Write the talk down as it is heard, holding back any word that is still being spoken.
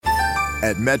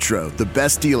At Metro, the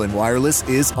best deal in wireless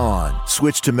is on.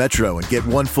 Switch to Metro and get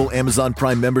one full Amazon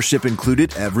Prime membership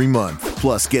included every month.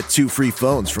 Plus, get 2 free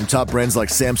phones from top brands like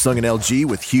Samsung and LG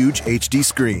with huge HD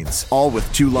screens. All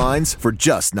with 2 lines for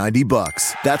just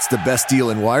 $90. That's the best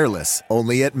deal in wireless,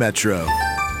 only at Metro.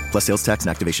 Plus sales tax and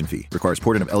activation fee. Requires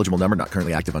port-in of eligible number not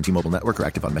currently active on T-Mobile network or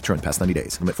active on Metro in past 90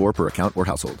 days. Limit 4 per account or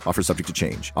household. Offer subject to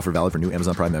change. Offer valid for new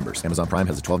Amazon Prime members. Amazon Prime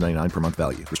has a $12.99 per month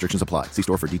value. Restrictions apply. See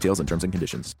store for details and terms and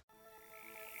conditions.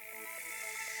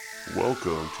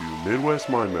 Welcome to Midwest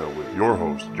Mind Meld with your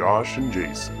hosts, Josh and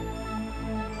Jason.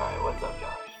 Alright, what's up,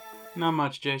 Josh? Not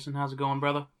much, Jason. How's it going,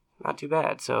 brother? Not too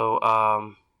bad. So,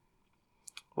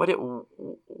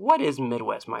 what is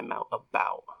Midwest Mind Melt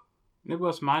about?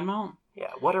 Midwest Mind Melt?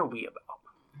 Yeah, what are we about?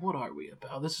 What are we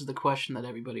about? This is the question that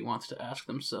everybody wants to ask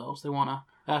themselves. They want to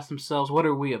ask themselves, what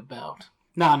are we about?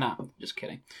 No, just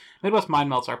kidding. Midwest Mind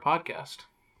Melt's our podcast.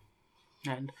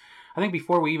 And I think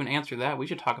before we even answer that, we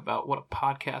should talk about what a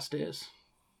podcast is.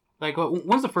 Like,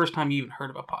 when's the first time you even heard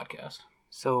of a podcast?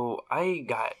 So, I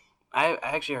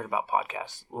actually heard about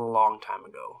podcasts a long time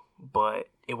ago, but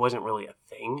it wasn't really a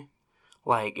thing.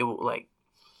 Like,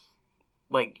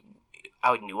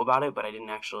 I knew about it, but I didn't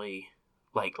actually,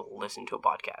 listen to a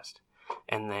podcast.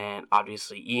 And then,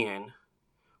 obviously, Ian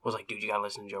was like, dude, you gotta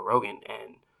listen to Joe Rogan.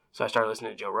 And so I started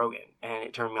listening to Joe Rogan, and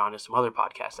it turned me on to some other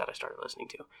podcasts that I started listening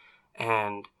to.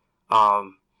 And,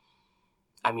 I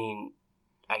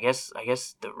guess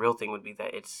the real thing would be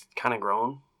that it's kind of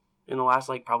grown in the last,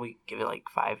 probably give it,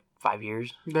 5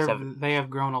 years. They have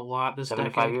grown a lot this 7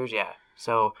 decade. to 5 years, yeah.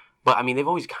 So, but, they've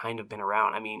always kind of been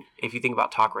around. If you think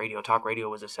about talk radio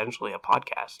was essentially a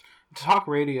podcast. Talk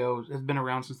radio has been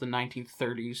around since the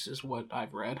 1930s, is what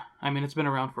I've read. It's been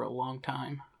around for a long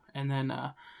time. And then,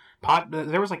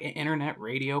 there was, internet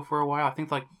radio for a while, I think,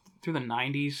 through the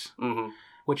 90s. Mm-hmm.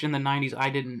 Which in the 90s,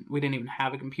 we didn't even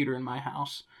have a computer in my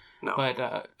house. No.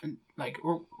 But,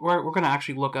 we're going to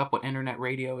actually look up what internet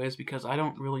radio is, because I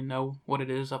don't really know what it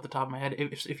is off the top of my head.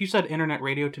 If you said internet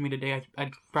radio to me today,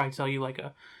 I'd probably tell you,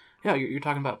 you're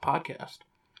talking about a podcast.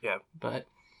 Yeah. But,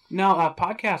 no,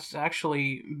 podcasts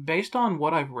actually, based on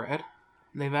what I've read,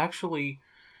 they actually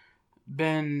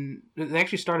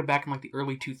started back in, the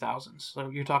early 2000s. So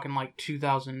you're talking,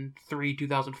 2003,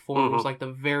 2004 mm-hmm. was,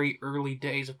 the very early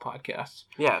days of podcasts.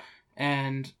 Yeah.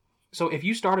 And so if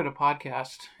you started a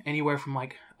podcast anywhere from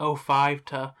 05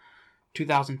 to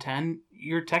 2010,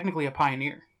 you're technically a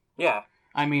pioneer. Yeah.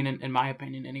 In my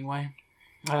opinion, anyway.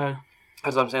 That's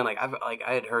what I'm saying.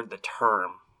 I had heard the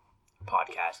term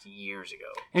podcast years ago.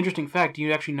 Interesting fact. Do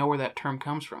you actually know where that term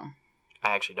comes from?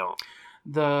 I actually don't.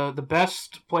 The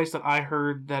best place that I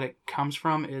heard that it comes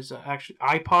from is actually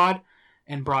iPod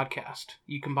and broadcast.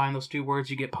 You combine those two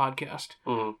words, you get podcast.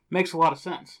 Mm-hmm. Makes a lot of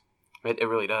sense. It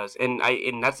really does, and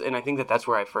I think that's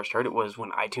where I first heard it was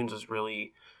when iTunes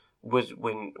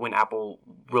when Apple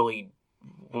really,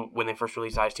 when they first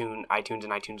released iTunes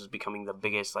and iTunes was becoming the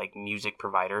biggest music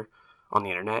provider on the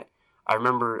internet. I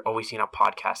remember always seeing a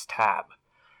podcast tab,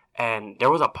 and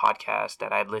there was a podcast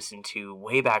that I had listened to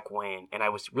way back when, and I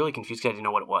was really confused because I didn't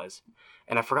know what it was,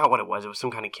 and I forgot what it was. It was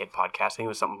some kind of kid podcast. I think it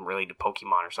was something related to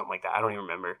Pokemon or something like that. I don't even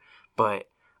remember, but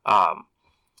that's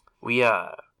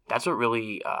what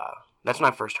really. That's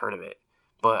when I first heard of it,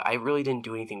 but I really didn't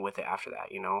do anything with it after that,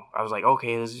 I was like,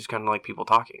 okay, this is just kind of people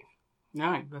talking.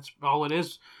 Yeah, that's all it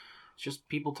is. It's just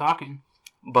people talking.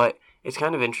 But it's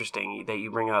kind of interesting that you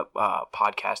bring up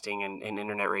podcasting and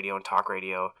internet radio and talk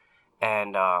radio,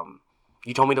 and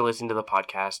you told me to listen to the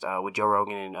podcast with Joe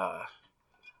Rogan and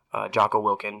Jocko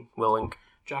Willink.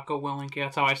 Jocko Willink, yeah,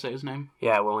 that's how I say his name.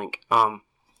 Yeah, Willink. And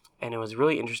it was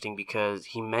really interesting because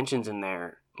he mentions in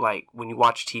there, when you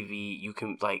watch TV, you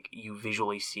can, you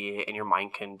visually see it and your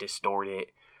mind can distort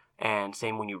it. And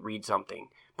same when you read something.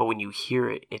 But when you hear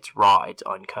it, it's raw, it's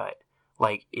uncut.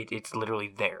 It's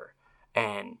literally there.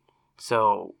 And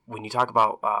so when you talk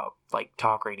about,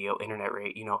 talk radio, internet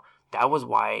radio, that was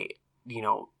why,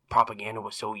 propaganda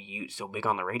was so big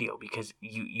on the radio. Because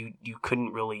you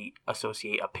couldn't really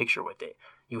associate a picture with it.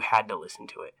 You had to listen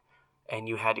to it. And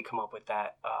you had to come up with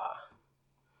that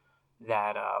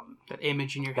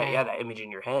image in your head. Yeah, that image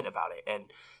in your head about it.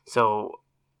 And so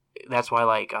that's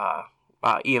why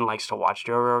Ian likes to watch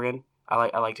Joe Rogan.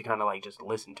 I like to kind of just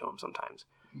listen to him sometimes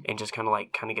and just kind of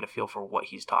get a feel for what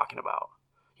he's talking about,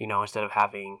 instead of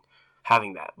having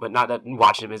that. But not that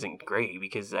watching him isn't great,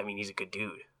 because he's a good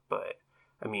dude. But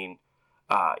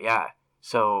yeah.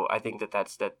 So I think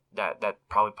that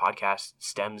probably podcast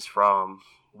stems from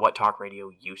what talk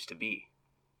radio used to be.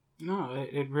 No,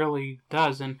 it really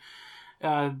does. And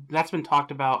that's been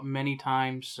talked about many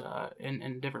times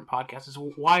in different podcasts, is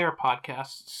why are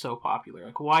podcasts so popular?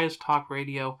 Like, why is talk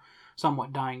radio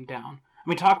somewhat dying down? I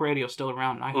mean, talk radio is still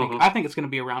around, and I think it's going to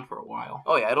be around for a while.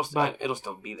 Oh yeah, it'll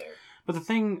still be there. But the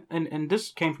thing, and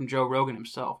this came from Joe Rogan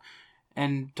himself,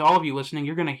 and to all of you listening,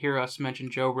 you're going to hear us mention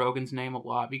Joe Rogan's name a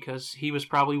lot because he was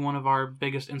probably one of our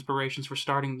biggest inspirations for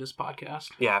starting this podcast.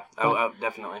 Yeah,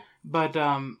 definitely. But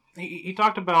he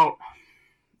talked about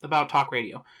talk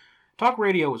radio. Talk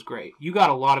radio was great. You got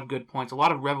a lot of good points. A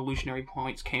lot of revolutionary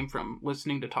points came from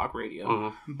listening to talk radio.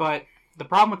 Mm-hmm. But the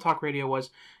problem with talk radio was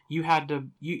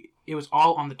it was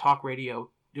all on the talk radio.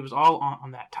 It was all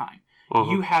on that time.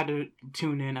 Mm-hmm. You had to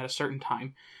tune in at a certain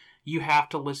time. You have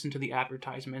to listen to the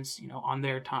advertisements, on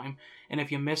their time. And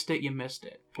if you missed it, you missed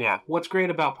it. Yeah. What's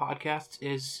great about podcasts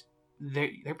is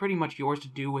they're pretty much yours to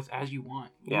do with as you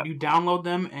want. Yeah. You download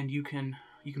them and you can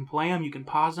play them, you can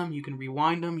pause them, you can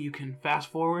rewind them, you can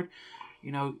fast forward.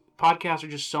 Podcasts are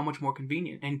just so much more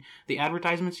convenient. And the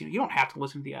advertisements, you don't have to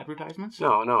listen to the advertisements.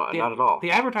 No, not at all.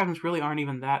 The advertisements really aren't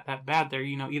even that bad. They're,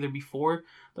 either before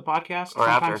the podcast or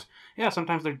after. Yeah,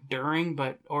 sometimes they're during,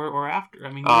 or after. I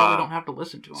mean, you really don't have to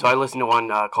listen to them. So I listened to one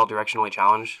called Directionally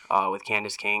Challenged with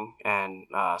Candace King and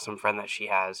some friend that she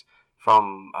has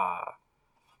from,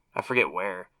 I forget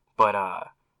where, but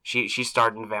she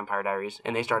starred in Vampire Diaries,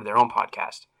 and they started their own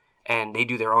podcast. And they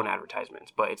do their own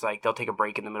advertisements, but it's like they'll take a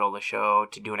break in the middle of the show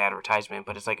to do an advertisement,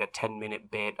 but it's like a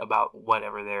 10-minute bit about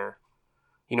whatever their,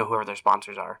 whoever their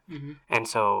sponsors are. Mm-hmm. And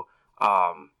so,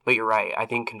 but you're right. I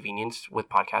think convenience with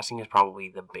podcasting is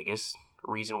probably the biggest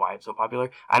reason why it's so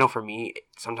popular. I know for me,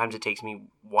 sometimes it takes me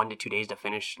 1 to 2 days to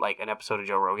finish like an episode of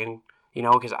Joe Rogan,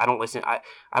 because I don't listen to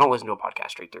a podcast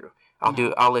straight through.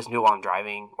 I'll listen to it while I'm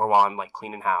driving or while I'm like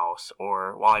cleaning house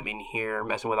or while I'm in here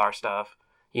messing with our stuff.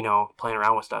 Playing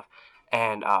around with stuff.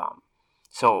 And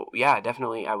so, yeah,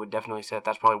 definitely, I would definitely say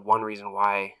that's probably one reason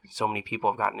why so many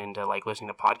people have gotten into, like, listening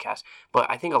to podcasts.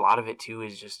 But I think a lot of it, too,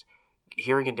 is just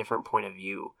hearing a different point of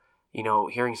view.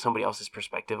 Hearing somebody else's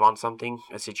perspective on something,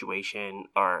 a situation,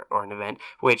 or an event,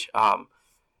 which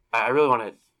I really want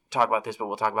to talk about this, but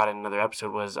we'll talk about it in another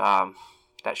episode, was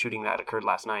that shooting that occurred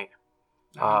last night.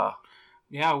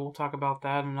 Yeah, we'll talk about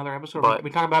that in another episode. We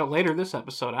talk about it later this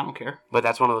episode. I don't care. But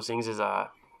that's one of those things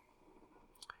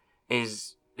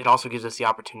is it also gives us the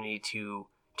opportunity to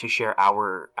share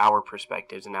our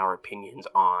perspectives and our opinions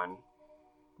on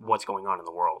what's going on in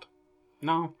the world.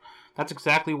 No, that's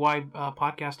exactly why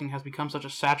podcasting has become such a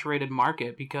saturated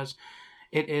market, because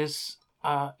it is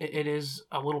a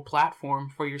little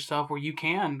platform for yourself where you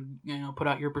can put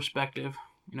out your perspective.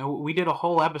 We did a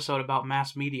whole episode about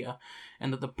mass media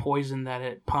and the poison that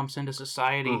it pumps into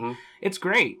society. Mm-hmm. It's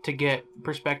great to get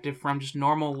perspective from just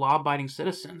normal law-abiding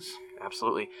citizens.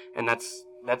 Absolutely. And that's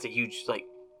a huge, like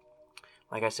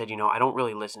I said, I don't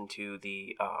really listen to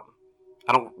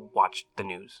I don't watch the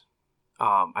news.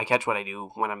 I catch what I do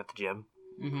when I'm at the gym.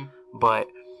 Mm-hmm. But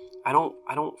I don't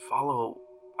follow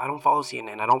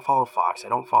CNN. I don't follow Fox. I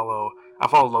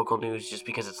follow local news just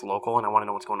because it's local and I want to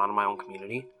know what's going on in my own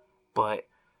community. But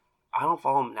I don't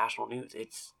follow national news.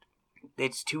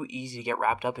 It's too easy to get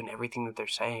wrapped up in everything that they're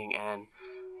saying, and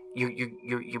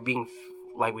you're being,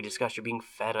 like we discussed, you're being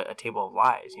fed a table of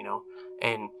lies,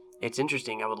 And it's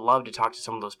interesting. I would love to talk to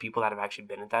some of those people that have actually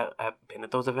been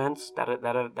at those events that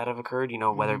have occurred.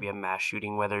 Whether it be a mass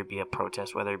shooting, whether it be a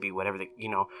protest, whether it be whatever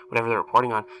they're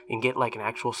reporting on, and get like an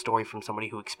actual story from somebody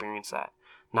who experienced that,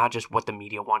 not just what the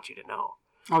media wants you to know.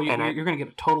 Oh, you're going to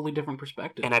get a totally different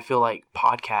perspective. And I feel like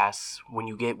podcasts, when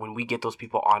we get those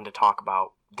people on to talk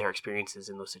about their experiences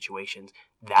in those situations,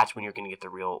 that's when you're going to get the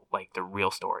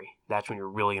real story. That's when you're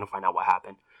really going to find out what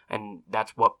happened. And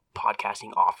that's what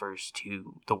podcasting offers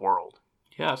to the world.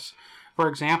 Yes. For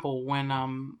example,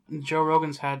 when Joe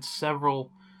Rogan's had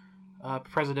several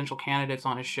presidential candidates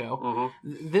on his show, mm-hmm.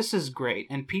 This is great.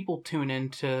 And people tune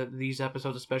into these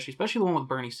episodes, especially the one with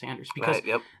Bernie Sanders, because right,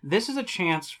 yep. This is a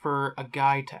chance for a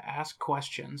guy to ask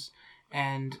questions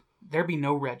and there be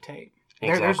no red tape.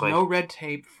 Exactly. There's no red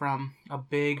tape from a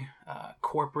big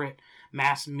corporate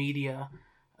mass media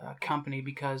company,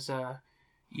 because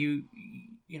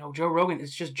Joe Rogan,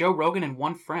 it's just Joe Rogan and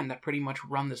one friend that pretty much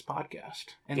run this podcast.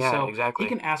 And so exactly. He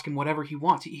can ask him whatever he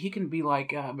wants. He can be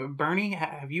like, Bernie,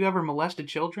 have you ever molested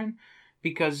children?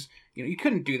 Because, you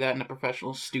couldn't do that in a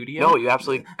professional studio. No, you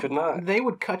absolutely could not. They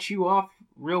would cut you off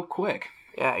real quick.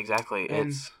 Yeah, exactly.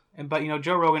 But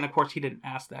Joe Rogan, of course, he didn't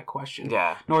ask that question.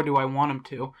 Yeah. Nor do I want him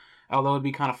to. Although it'd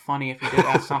be kind of funny if he did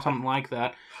ask something like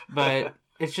that. But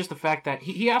it's just the fact that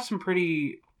he asked some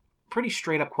pretty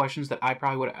straight up questions that I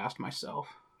probably would have asked myself.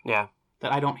 Yeah.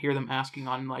 That I don't hear them asking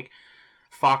on, like,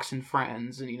 Fox and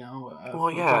Friends, and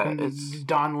Well, yeah, fucking it's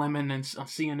Don Lemon and on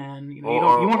CNN. You know,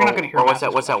 or, you're not going to hear. Or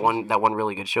about what's that one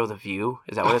really good show, The View?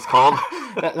 Is that what it's called?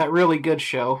 that really good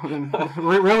show,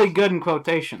 really good in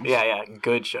quotations. Yeah,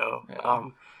 good show. Yeah.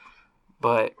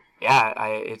 But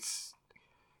yeah,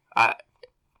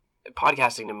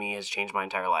 podcasting to me has changed my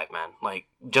entire life, man. Like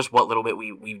just what little bit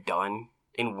we've done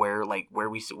and where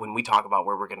when we talk about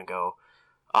where we're gonna go,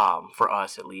 for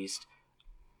us at least,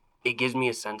 it gives me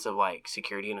a sense of like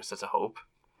security and a sense of hope.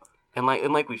 And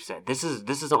like we've said, this is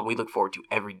something we look forward to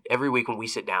every week when we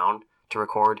sit down to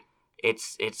record.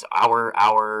 It's hour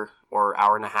or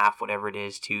hour and a half, whatever it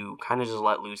is, to kind of just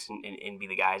let loose and be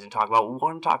the guys and talk about what we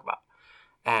want to talk about.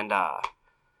 And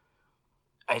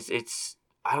it's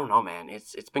I don't know, man.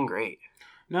 It's been great.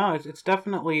 No, it's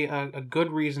definitely a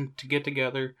good reason to get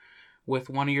together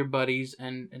with one of your buddies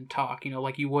and talk,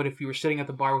 like you would if you were sitting at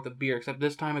the bar with a beer, except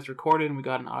this time it's recorded and we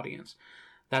got an audience.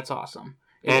 That's awesome.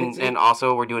 And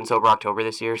also we're doing Sober October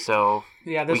this year, so...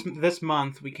 Yeah, this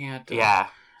month we can't... yeah,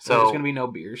 so... There's going to be no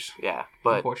beers. Yeah,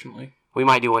 but... Unfortunately. We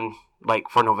might do one, like,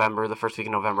 for November. The first week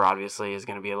of November, obviously, is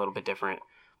going to be a little bit different.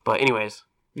 But anyways...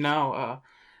 No,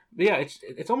 yeah,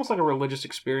 it's almost like a religious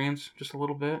experience, just a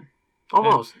little bit.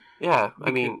 Almost, yeah.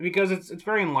 I mean, because it's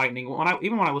very enlightening.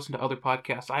 Even when I listen to other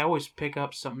podcasts, I always pick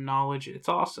up some knowledge. It's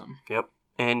awesome. Yep,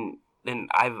 and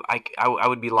I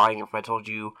would be lying if I told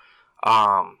you,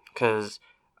 because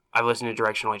I've listened to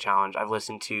Directionally Challenged, I've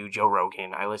listened to Joe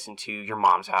Rogan, I listened to Your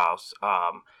Mom's House,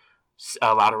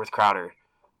 Louder with Crowder.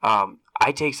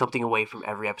 I take something away from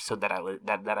every episode that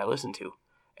I listen to,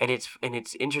 and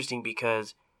it's interesting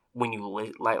because when you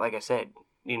like I said,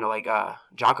 like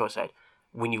Jocko said,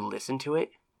 when you listen to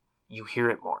it, you hear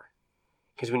it more.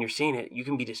 Because when you're seeing it, you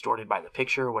can be distorted by the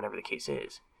picture or whatever the case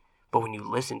is. But when you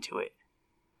listen to it,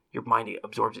 your mind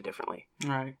absorbs it differently.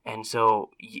 Right. And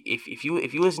so if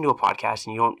you listen to a podcast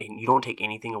and you don't take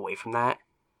anything away from that,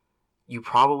 you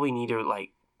probably need to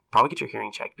probably get your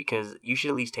hearing checked, because you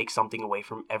should at least take something away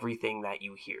from everything that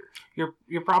you hear.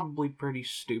 You're probably pretty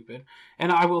stupid.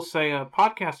 And I will say,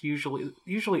 podcasts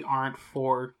usually aren't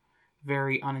for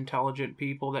very unintelligent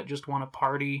people that just want to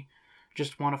party,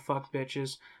 just want to fuck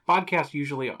bitches. Podcasts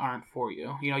usually aren't for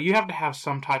you. You have to have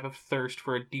some type of thirst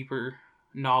for a deeper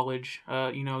knowledge.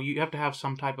 You have to have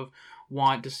some type of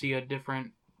want to see a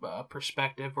different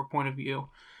perspective or point of view.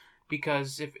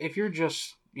 Because if you're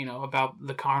just, about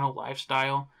the carnal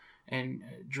lifestyle and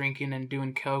drinking and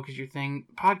doing coke is your thing,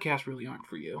 podcasts really aren't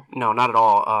for you. No, not at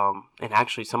all. And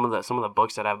actually, some of the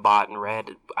books that I've bought and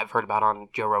read, I've heard about on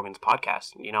Joe Rogan's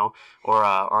podcast, or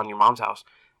on Your Mom's House,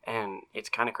 and it's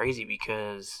kind of crazy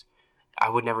because I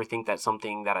would never think that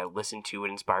something that I listened to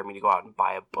would inspire me to go out and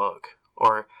buy a book,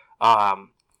 or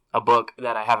a book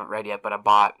that I haven't read yet, but I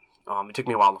bought. It took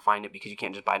me a while to find it because you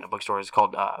can't just buy it in a bookstore. It's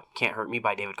called Can't Hurt Me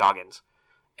by David Goggins.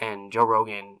 And Joe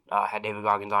Rogan had David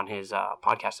Goggins on his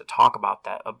podcast to talk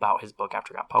about his book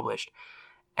after it got published.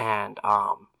 And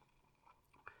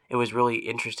it was really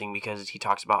interesting because he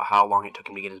talks about how long it took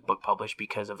him to get his book published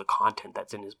because of the content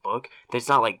that's in his book. It's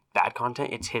not like bad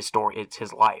content, it's his story, it's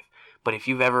his life. But if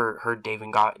you've ever heard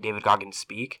David Goggins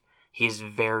speak, he's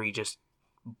very just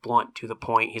blunt to the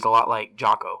point. He's a lot like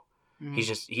Jocko. Mm-hmm.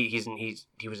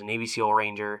 He was a Navy SEAL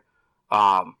Ranger.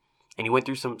 And he went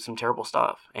through some terrible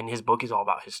stuff, and his book is all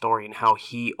about his story and how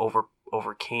he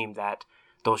overcame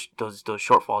those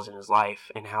shortfalls in his life,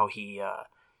 and how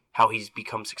he's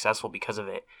become successful because of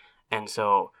it. And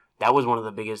so that was one of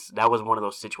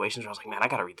those situations where I was like, man, I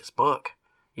gotta read this book.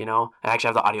 I actually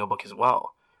have the audiobook as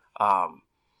well.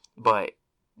 But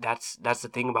that's the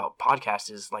thing about podcasts,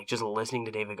 is like just listening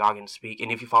to David Goggins speak.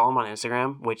 And if you follow him on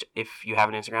Instagram, which if you have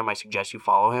an Instagram, I suggest you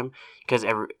follow him, because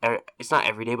it's not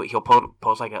every day, but he'll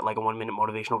post like a 1 minute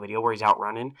motivational video where he's out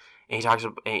running, and he talks,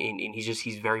 and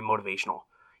he's very motivational.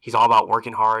 He's all about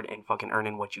working hard and fucking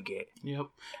earning what you get. Yep.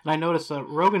 And I noticed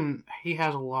Rogan, he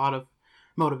has a lot of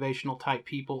motivational type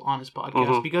people on his podcast,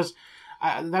 mm-hmm. because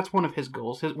that's one of his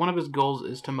goals. One of his goals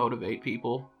is to motivate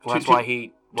people. Well, that's why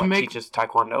he teaches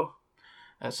Taekwondo.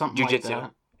 Something jiu-jitsu. Like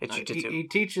that. It's jiu-jitsu. He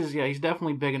teaches, he's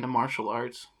definitely big into martial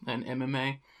arts and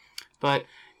MMA. But,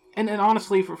 and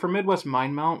honestly, for Midwest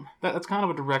Mind Melt, that's kind of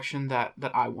a direction that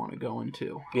I want to go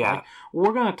into. Yeah. Like,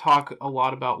 we're going to talk a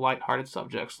lot about lighthearted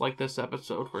subjects, like this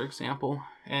episode, for example.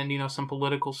 And, some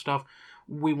political stuff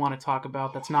we want to talk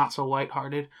about that's not so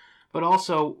lighthearted. But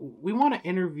also, we want to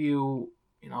interview,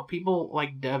 people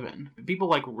like Devin, people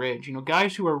like Ridge,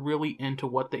 guys who are really into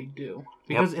what they do.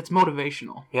 Because it's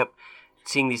motivational. Yep.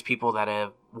 Seeing these people that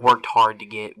have worked hard to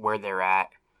get where they're at,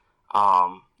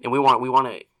 and we want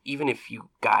to, even if you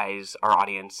guys, our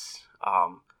audience,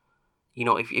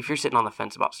 if you're sitting on the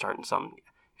fence about starting something,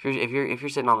 if if you're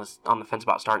sitting on the fence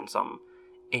about starting something,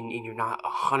 and you're not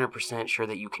 100% sure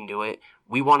that you can do it,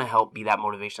 we want to help be that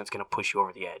motivation that's going to push you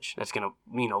over the edge. That's going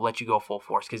to, let you go full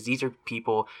force. Because these are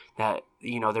people that,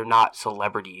 they're not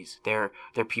celebrities. They're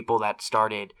people that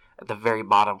started at the very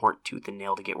bottom, worked tooth and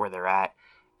nail to get where they're at.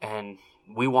 And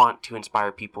we want to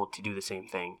inspire people to do the same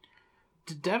thing.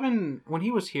 Devin, when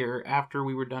he was here after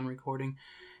we were done recording,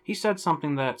 he said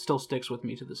something that still sticks with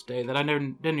me to this day that I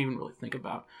didn't even really think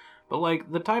about. But,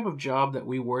 like, the type of job that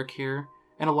we work here,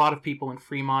 and a lot of people in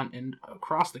Fremont and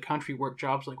across the country work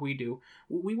jobs like we do.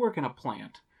 We work in a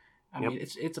plant. I mean,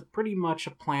 it's a pretty much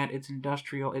a plant. It's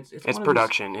industrial. It's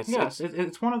production.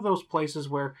 It's one of those places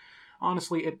where,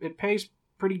 honestly, it pays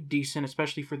pretty decent,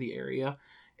 especially for the area.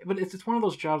 But it's one of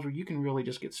those jobs where you can really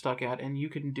just get stuck at, and you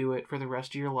can do it for the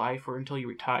rest of your life or until you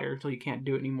retire, until you can't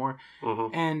do it anymore.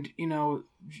 Mm-hmm. And,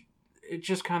 it's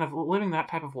just kind of living that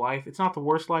type of life. It's not the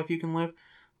worst life you can live,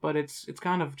 but it's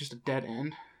kind of just a dead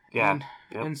end. Yeah.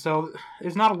 And so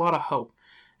there's not a lot of hope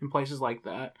in places like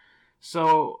that.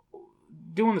 So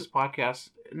doing this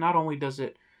podcast, not only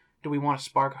do we want to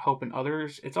spark hope in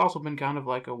others, it's also been kind of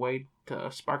like a way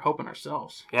to spark hope in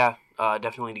ourselves. Yeah,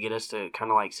 definitely to get us to kind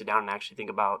of like sit down and actually think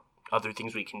about other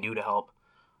things we can do to help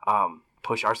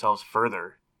push ourselves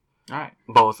further. All right.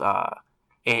 Both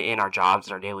in our jobs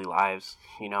and our daily lives,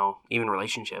 even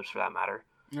relationships for that matter.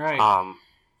 Right.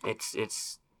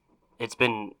 It's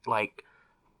been like,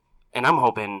 and I'm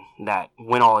hoping that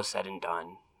when all is said and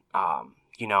done,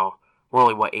 we're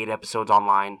only 8 episodes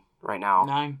online right now.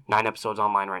 9 episodes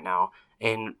online right now,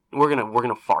 and we're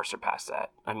gonna far surpass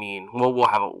that. I mean,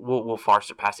 we'll far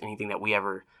surpass anything that we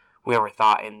ever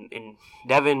thought. And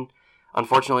Devin,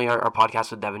 unfortunately, our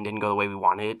podcast with Devin didn't go the way we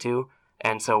wanted it to,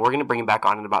 and so we're gonna bring him back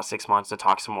on in about 6 months to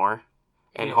talk some more,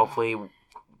 and hopefully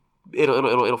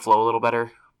it'll flow a little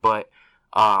better. But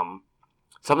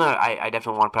something that I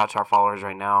definitely want to put out to our followers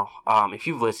right now. If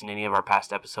you've listened to any of our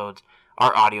past episodes,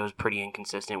 our audio is pretty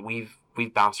inconsistent. We've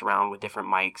bounced around with different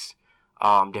mics,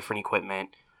 different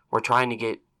equipment. We're trying to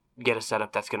get a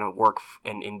setup that's going to work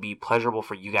and be pleasurable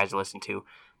for you guys to listen to.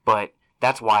 But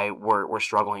that's why we're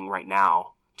struggling right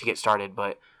now to get started.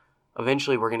 But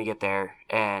eventually we're going to get there,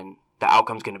 and the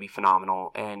outcome's going to be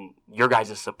phenomenal. And your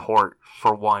guys' support,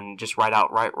 for one, just right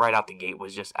out the gate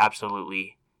was just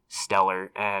absolutely stellar,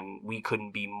 and we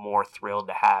couldn't be more thrilled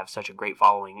to have such a great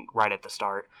following right at the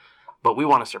start. But we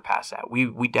want to surpass that.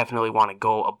 We definitely want to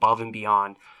go above and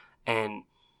beyond and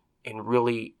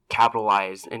really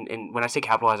capitalize. And when I say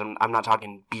capitalize, I'm not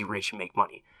talking be rich and make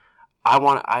money.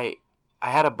 I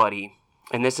had a buddy,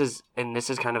 and this is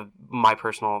kind of my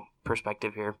personal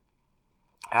perspective here.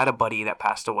 I had a buddy that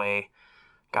passed away,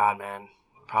 God, man,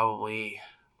 probably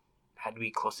had to be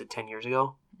close to 10 years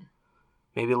ago.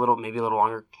 Maybe a little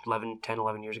longer, 11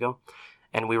 years ago.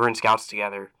 And we were in Scouts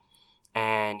together.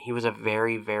 And he was a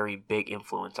very, very big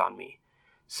influence on me.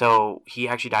 So he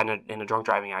actually died in a drunk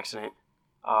driving accident.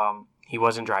 He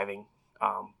wasn't driving.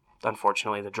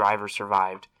 Unfortunately, the driver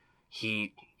survived.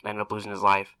 He ended up losing his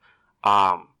life.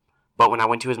 But when I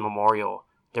went to his memorial,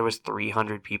 there was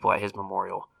 300 people at his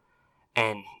memorial.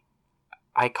 And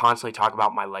I constantly talk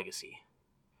about my legacy.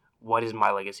 What is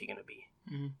my legacy going to be?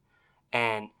 Mm-hmm.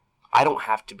 And I don't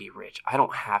have to be rich. I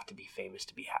don't have to be famous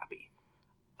to be happy.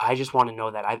 I just want to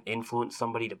know that I've influenced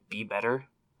somebody to be better,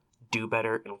 do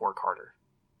better, and work harder.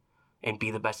 And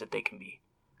be the best that they can be.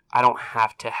 I don't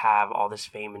have to have all this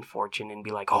fame and fortune and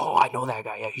be like, oh, I know that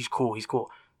guy. Yeah, he's cool.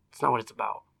 It's not what it's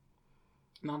about.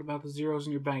 Not about the zeros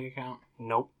in your bank account.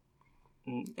 Nope.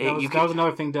 That was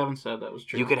another thing Devin said that was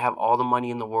true. You could have all the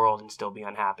money in the world and still be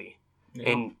unhappy. Yeah.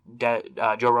 And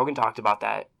Joe Rogan talked about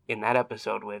that in that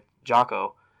episode with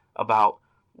Jocko, about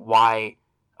why,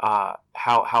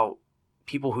 how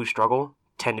people who struggle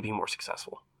tend to be more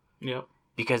successful. Yep.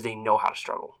 Because they know how to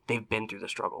struggle. They've been through the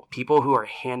struggle. People who are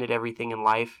handed everything in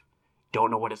life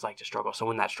don't know what it's like to struggle. So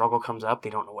when that struggle comes up, they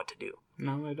don't know what to do.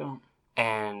 No, they don't.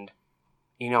 And,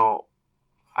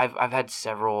 I've had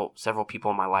several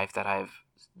people in my life that I've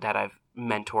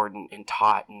mentored and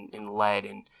taught and led,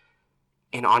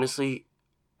 and honestly,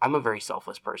 I'm a very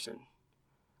selfless person.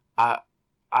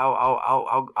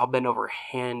 I'll bend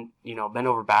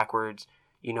over backwards,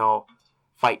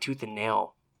 fight tooth and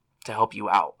nail to help you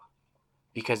out,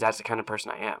 because that's the kind of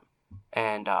person I am.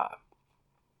 And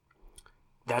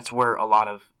that's where a lot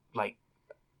of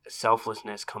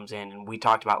selflessness comes in. And we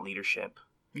talked about leadership.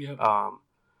 Yep.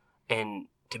 And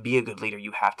to be a good leader,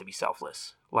 you have to be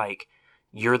selfless.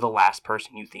 You're the last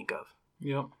person you think of.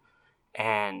 Yep.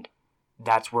 And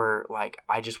that's where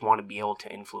I just want to be able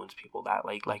to influence people that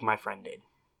like my friend did.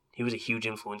 He was a huge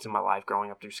influence in my life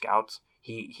growing up through Scouts.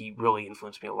 he really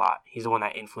influenced me a lot. He's the one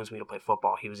that influenced me to play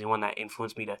football. He was the one that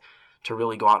influenced me to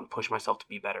really go out and push myself to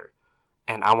be better.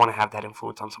 And I want to have that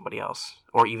influence on somebody else,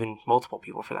 or even multiple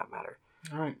people for that matter.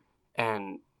 All right.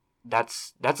 And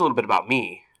that's a little bit about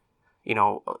me, you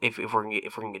know, if we're gonna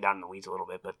get down in the weeds a little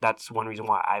bit. But that's one reason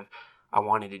why I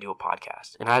wanted to do a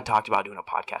podcast, and I had talked about doing a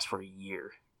podcast for a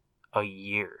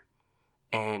year,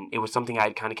 and it was something I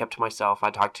had kind of kept to myself.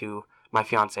 I talked to my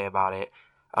fiance about it,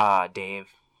 Dave.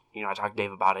 You know, I talked to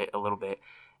Dave about it a little bit,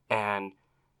 and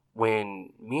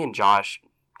when me and Josh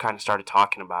kind of started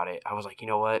talking about it, I was like, you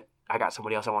know what? I got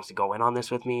somebody else that wants to go in on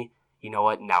this with me. You know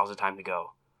what? Now's the time to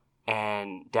go.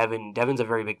 And Devin's a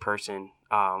very big person.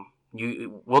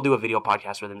 We'll do a video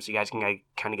podcast with him so you guys can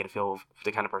kind of get a feel of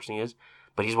the kind of person he is.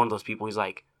 But he's one of those people. He's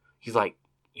like,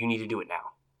 you need to do it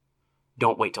now.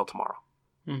 Don't wait till tomorrow.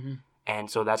 Mm-hmm. And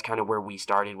so that's kind of where we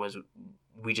started. Was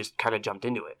we just kind of jumped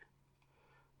into it.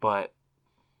 But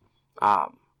I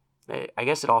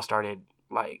guess it all started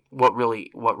like what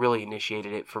really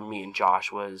initiated it for me and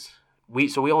Josh was we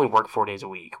only work 4 days a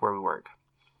week where we work.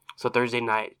 So Thursday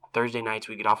nights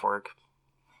we get off work,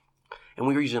 and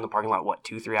we were usually in the parking lot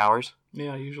 2-3 hours.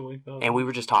 Yeah, usually. And we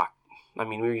were just talking. I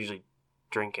mean, we were usually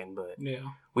drinking, but yeah,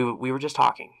 we were just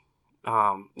talking.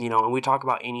 You know, and we talk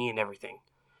about any and everything.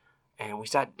 And we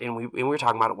sat and we were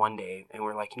talking about it one day, and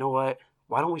we're like, you know what?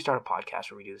 Why don't we start a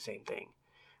podcast where we do the same thing?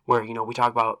 Where, you know, we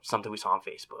talk about something we saw on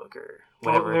Facebook or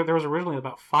whatever. Well, there was originally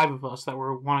about 5 of us that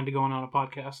were wanting to go on a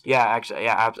podcast. Yeah,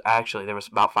 actually, there was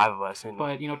about 5 of us.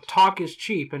 But, you know, talk is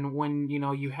cheap, and when, you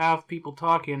know, you have people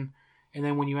talking, and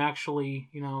then when you actually,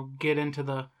 you know, get into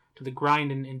the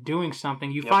grind and doing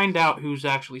something, you find out who's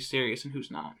actually serious and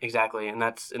who's not. Exactly, and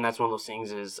that's one of those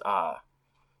things is,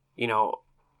 you know,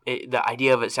 the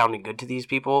idea of it sounded good to these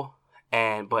people,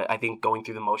 but I think going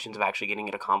through the motions of actually getting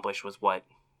it accomplished was what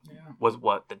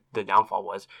the downfall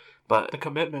was. But the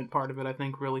commitment part of it, I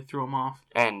think, really threw them off.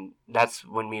 And that's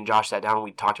when me and Josh sat down and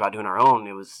we talked about doing our own.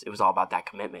 It was all about that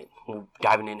commitment,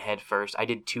 diving in head first. I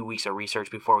did 2 weeks of research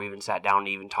before we even sat down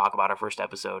to even talk about our first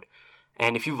episode.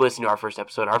 And if you've listened to our first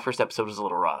episode was a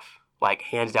little rough. Like,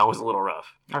 hands down, was a little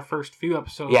rough. Our first few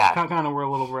episodes kind of were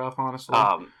a little rough, honestly.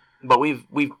 But we've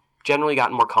generally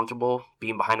gotten more comfortable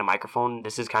being behind a microphone.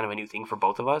 This is kind of a new thing for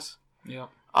both of us. Yeah.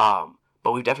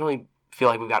 But we've definitely feel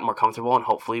like we've gotten more comfortable, and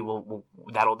hopefully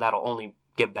that'll only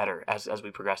get better as we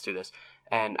progress through this.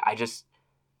 And I just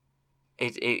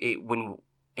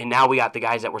and now we got the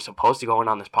guys that were supposed to go in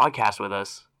on this podcast with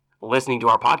us listening to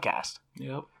our podcast.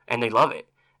 Yep. And they love it.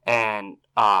 And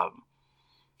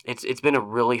it's been a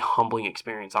really humbling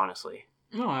experience, honestly.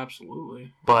 No,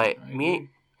 absolutely. But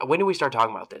when did we start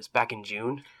talking about this? Back in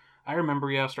June? I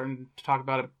remember, starting to talk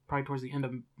about it probably towards the end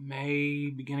of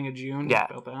May, beginning of June. Yeah,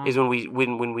 about that. Is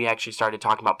when we actually started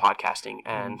talking about podcasting,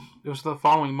 and it was the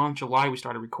following month, July, we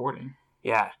started recording.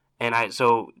 Yeah, and I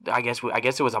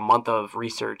guess it was a month of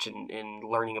research and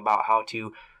learning about how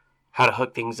to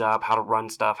hook things up, how to run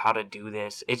stuff, how to do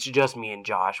this. It's just me and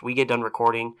Josh. We get done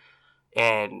recording,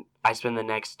 and I spend the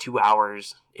next 2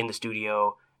 hours in the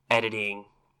studio editing,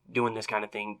 doing this kind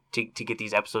of thing to get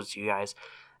these episodes to you guys.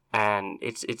 And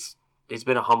it's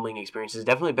been a humbling experience. It's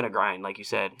definitely been a grind, like you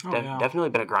said. Definitely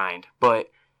been a grind. But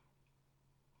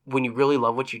when you really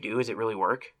love what you do, is it really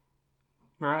work?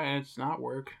 Right, it's not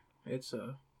work. It's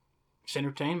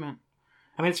entertainment.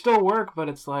 I mean, it's still work, but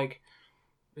it's like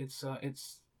it's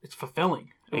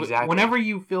fulfilling. Exactly. Whenever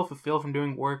you feel fulfilled from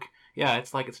doing work,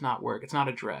 it's like it's not work. It's not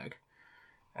a drag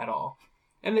at all.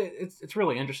 And it's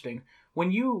really interesting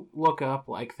when you look up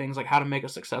like things like how to make a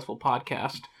successful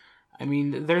podcast. I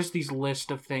mean, there's these list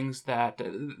of things that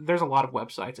there's a lot of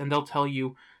websites, and they'll tell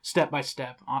you step by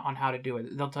step on how to do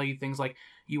it. They'll tell you things like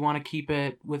you want to keep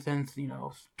it within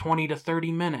 20 to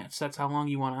 30 minutes. That's how long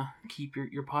you want to keep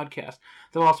your podcast.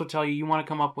 They'll also tell you want to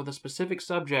come up with a specific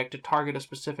subject to target a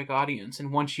specific audience,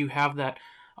 and once you have that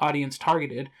audience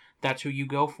targeted, that's who you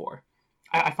go for.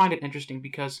 I find it interesting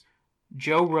because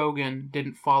Joe Rogan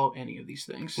didn't follow any of these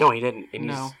things. No, he didn't. And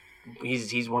no.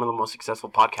 He's one of the most successful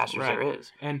podcasters there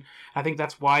is. And I think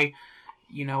that's why,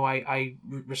 I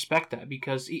respect that,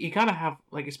 because he kind of have,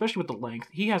 like, especially with the length,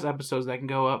 he has episodes that can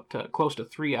go up to close to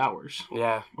 3 hours.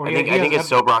 Yeah. I think his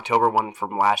Sober October one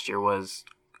from last year was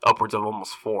upwards of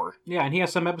almost 4. Yeah, and he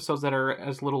has some episodes that are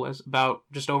as little as about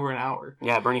just over an hour.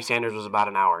 Yeah, Bernie Sanders was about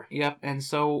an hour. Yep, and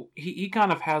so he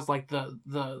kind of has, like,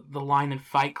 the line in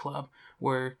Fight Club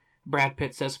where Brad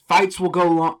Pitt says, fights will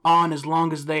go on as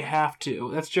long as they have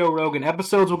to. That's Joe Rogan.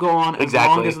 Episodes will go on as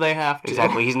long as they have to.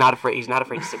 Exactly. He's not afraid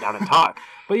to sit down and talk.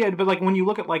 But like when you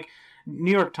look at like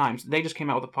New York Times, they just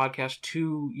came out with a podcast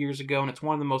 2 years ago, and it's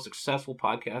one of the most successful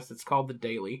podcasts. It's called The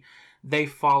Daily. They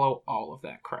follow all of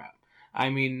that crap. I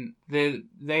mean,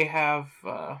 they have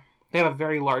a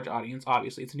very large audience.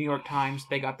 Obviously, it's the New York Times.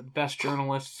 They got the best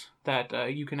journalists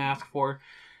that you can ask for,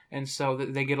 and so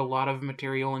they get a lot of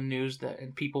material and news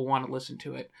and people want to listen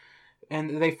to it.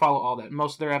 And they follow all that.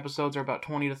 Most of their episodes are about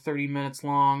 20 to 30 minutes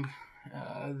long.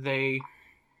 They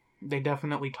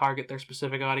definitely target their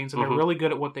specific audience, and they're really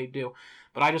good at what they do.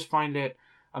 But I just find it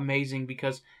amazing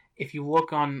because if you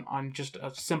look on just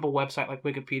a simple website like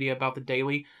Wikipedia about the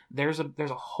Daily, there's a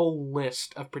whole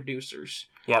list of producers.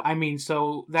 Yep. I mean,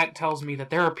 so that tells me that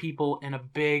there are people in a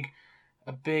big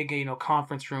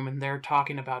conference room, and they're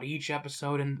talking about each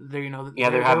episode, and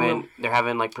they're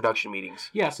having like production meetings.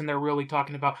 Yes, and they're really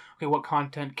talking about, okay, what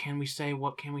content can we say,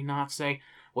 what can we not say.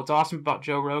 What's awesome about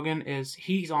Joe Rogan is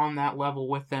he's on that level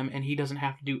with them, and he doesn't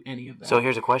have to do any of that. So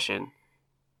here's a question: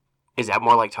 is that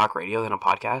more like talk radio than a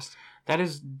podcast? That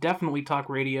is definitely talk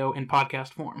radio in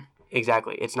podcast form.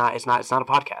 Exactly. It's not a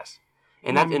podcast.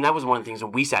 And that was one of the things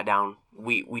when we sat down,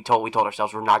 we told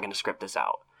ourselves we're not going to script this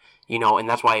out. And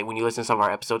that's why when you listen to some of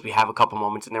our episodes, we have a couple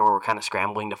moments in there where we're kind of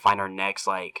scrambling to find our next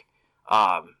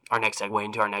segue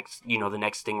into our next, the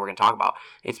next thing we're going to talk about.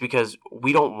 It's because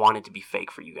we don't want it to be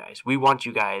fake for you guys. We want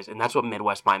you guys, and that's what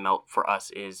Midwest Mind Melt for us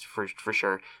is for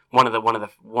sure. One of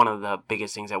the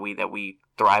biggest things that we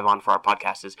thrive on for our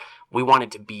podcast is we want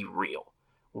it to be real.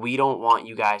 We don't want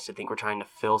you guys to think we're trying to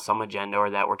fill some agenda or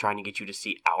that we're trying to get you to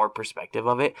see our perspective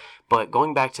of it. But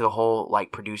going back to the whole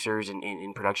like producers and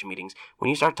in production meetings, when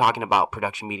you start talking about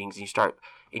production meetings and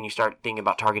you start thinking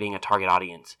about targeting a target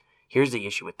audience, here's the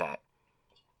issue with that.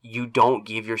 You don't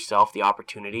give yourself the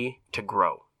opportunity to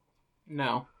grow.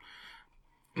 No.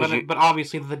 But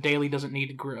obviously the Daily doesn't need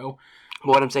to grow.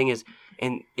 What I'm saying is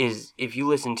if you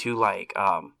listen to like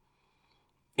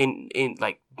in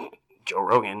like Joe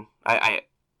Rogan,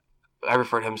 I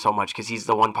refer to him so much because he's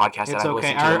the one podcast that I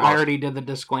listen to. I already did the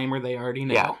disclaimer. They already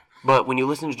know. Yeah, but when you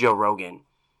listen to Joe Rogan,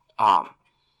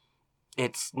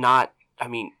 it's not. I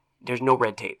mean, there's no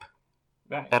red tape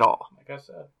at all. Like I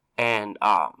said. And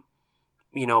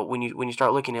when you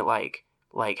start looking at like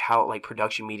how like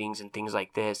production meetings and things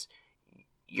like this,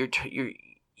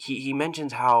 he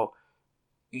mentions how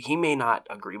he may not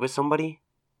agree with somebody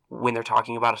when they're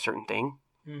talking about a certain thing.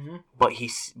 Mm-hmm.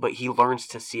 But he learns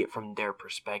to see it from their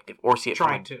perspective or see it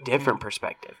from a different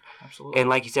perspective. Absolutely.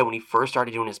 And like you said, when he first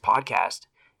started doing his podcast,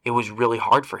 it was really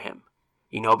hard for him,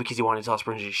 because he wanted to tell his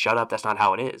friends to shut up. That's not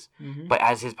how it is. Mm-hmm. But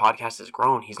as his podcast has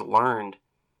grown, he's learned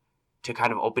to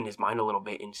kind of open his mind a little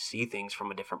bit and see things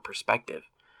from a different perspective.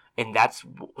 And that's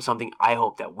something I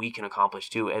hope that we can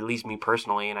accomplish too. At least me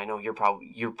personally, and I know you're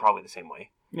probably the same way.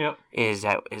 Yep. Is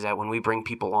that when we bring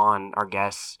people on, our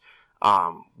guests,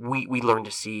 we learn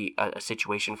to see a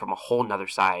situation from a whole nother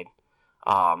side,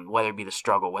 whether it be the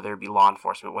struggle, whether it be law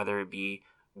enforcement, whether it be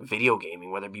video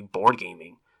gaming, whether it be board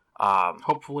gaming.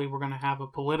 Hopefully we're going to have a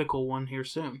political one here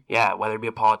soon. Yeah, whether it be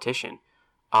a politician.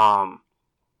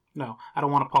 No, I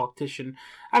don't want a politician.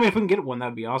 I mean, if we can get one,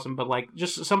 that'd be awesome. But like,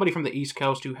 just somebody from the East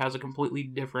Coast who has a completely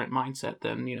different mindset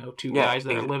than two guys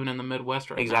that are living in the Midwest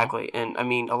right now. Exactly, and I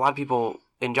mean, a lot of people,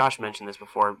 and Josh mentioned this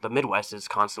before. The Midwest is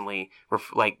constantly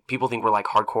like people think we're like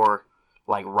hardcore,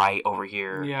 like right over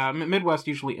here. Yeah, Midwest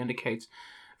usually indicates,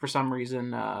 for some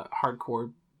reason,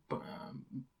 hardcore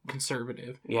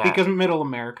conservative. Yeah, because Middle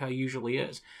America usually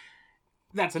is.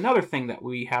 That's another thing that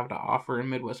we have to offer in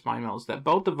Midwest Mind Melt is that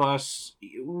both of us,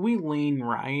 we lean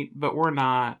right, but we're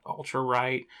not ultra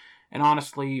right. And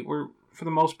honestly, for the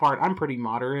most part, I'm pretty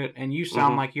moderate, and you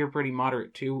sound like you're pretty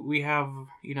moderate too. We have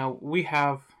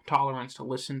tolerance to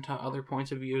listen to other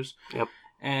points of views. Yep.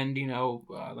 And,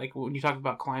 like when you talk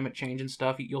about climate change and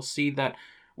stuff, you'll see that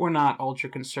we're not ultra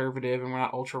conservative and we're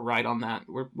not ultra right on that.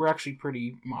 We're actually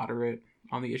pretty moderate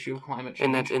on the issue of climate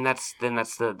change. And that's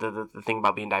the thing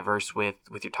about being diverse with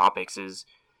your topics is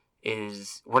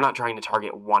we're not trying to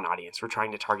target one audience. We're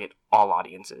trying to target all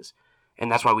audiences.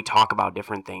 And that's why we talk about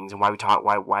different things and why we talk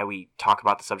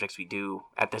about the subjects we do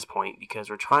at this point, because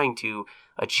we're trying to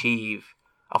achieve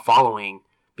a following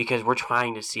because we're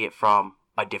trying to see it from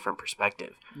a different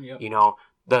perspective. Yep.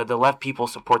 The left people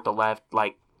support the left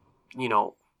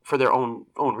for their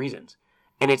own reasons.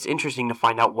 And it's interesting to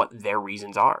find out what their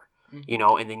reasons are.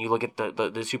 And then you look at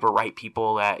the super right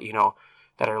people that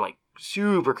that are like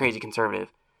super crazy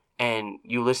conservative, and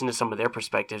you listen to some of their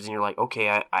perspectives, and you're like, okay,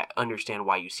 I understand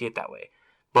why you see it that way,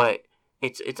 but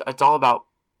it's all about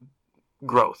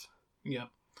growth. Yeah,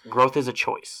 growth is a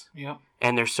choice. Yeah,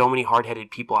 and there's so many hard-headed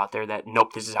people out there that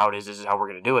nope, this is how it is. This is how we're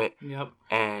gonna do it. Yep,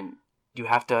 and you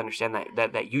have to understand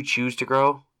that you choose to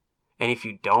grow, and if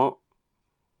you don't,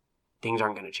 things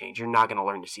aren't gonna change. You're not gonna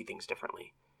learn to see things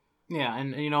differently. Yeah,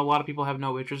 and a lot of people have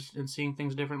no interest in seeing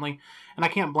things differently, and I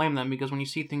can't blame them because when you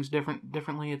see things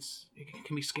differently, it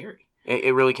can be scary.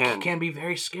 It really can. It can be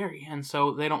very scary, and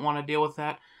so they don't want to deal with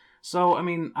that. So, I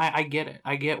mean, I get it.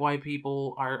 I get why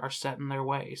people are set in their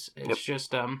ways. It's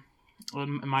just, in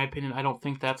my opinion, I don't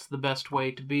think that's the best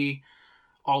way to be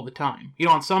all the time.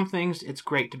 On some things, it's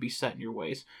great to be set in your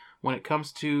ways. When it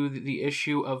comes to the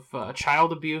issue of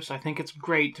child abuse, I think it's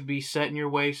great to be set in your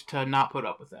ways to not put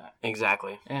up with that.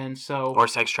 Exactly. And so... Or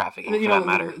sex trafficking, for that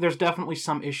matter. There's definitely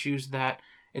some issues that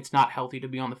it's not healthy to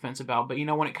be on the fence about. But,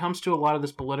 when it comes to a lot of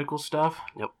this political stuff,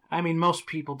 I mean, most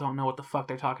people don't know what the fuck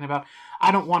they're talking about.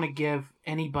 I don't want to give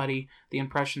anybody the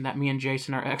impression that me and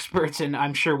Jason are experts, and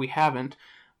I'm sure we haven't,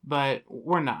 but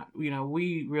we're not.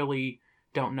 We really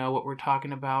don't know what we're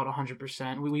talking about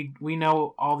 100%. We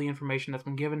know all the information that's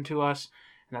been given to us,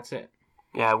 and that's it.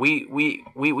 Yeah,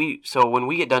 so when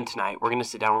we get done tonight, we're going to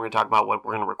sit down, we're going to talk about what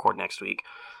we're going to record next week.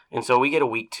 And so we get a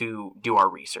week to do our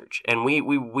research. And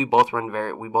we both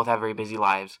have very busy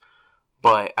lives.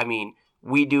 But, I mean,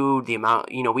 we do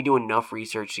we do enough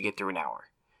research to get through an hour.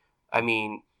 I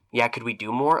mean, yeah, could we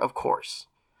do more? Of course.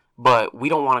 But we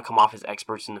don't want to come off as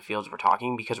experts in the fields we're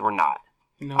talking because we're not.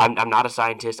 No. I'm not a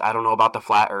scientist. I don't know about the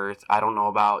flat earth. I don't know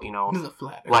about, the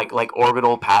flat earth. like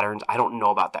orbital patterns. I don't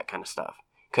know about that kind of stuff.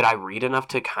 Could I read enough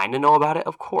to kind of know about it?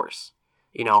 Of course.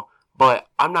 But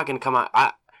I'm not going to come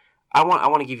out... I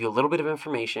want to give you a little bit of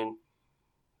information,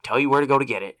 tell you where to go to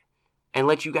get it, and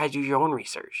let you guys do your own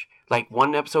research. Like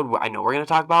one episode I know we're going to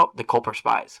talk about, the Culper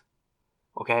spies.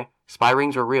 Okay? Spy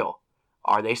rings were real.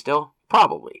 Are they still?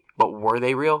 Probably. But were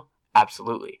they real?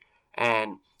 Absolutely.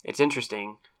 And it's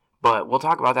interesting, but we'll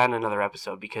talk about that in another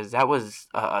episode because that was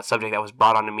a subject that was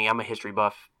brought onto me. I'm a history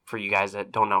buff for you guys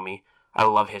that don't know me. I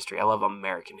love history. I love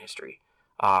American history.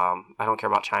 I don't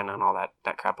care about China and all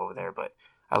that crap over there, but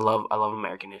I love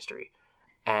American history,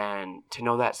 and to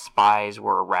know that spies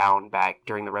were around back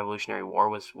during the Revolutionary War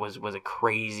was a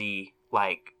crazy,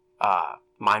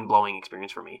 mind-blowing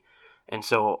experience for me, and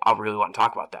so I really want to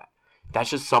talk about that. That's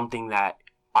just something that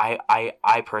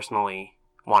I personally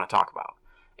want to talk about,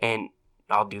 and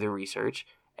I'll do the research,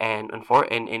 and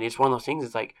it's one of those things.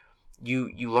 It's like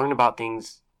you learn about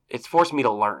things. It's forced me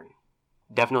to learn.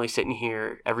 Definitely sitting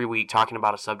here every week talking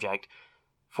about a subject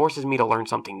forces me to learn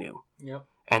something new. Yep.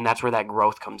 And that's where that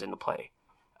growth comes into play.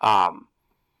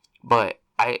 But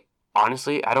I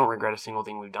honestly don't regret a single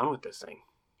thing we've done with this thing.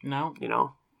 No.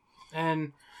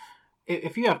 And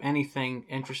if you have anything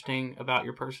interesting about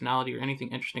your personality or anything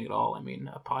interesting at all, I mean,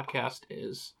 a podcast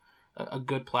is a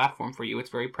good platform for you. It's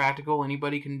very practical.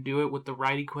 Anybody can do it with the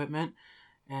right equipment.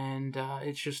 And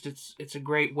it's a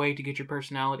great way to get your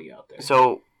personality out there.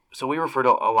 So we refer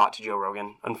a lot to Joe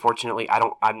Rogan. Unfortunately, I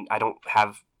don't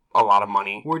have a lot of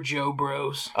money. We're Joe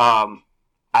Bros. I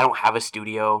don't have a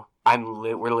studio.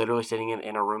 We're literally sitting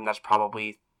in a room that's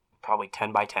probably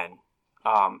 10 by 10.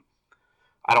 I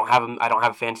don't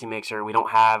have a fancy mixer. We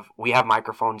have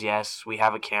microphones. Yes, we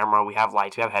have a camera. We have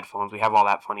lights. We have headphones. We have all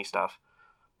that funny stuff.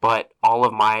 But all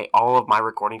of my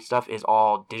recording stuff is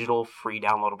all digital, free,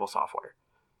 downloadable software,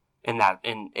 and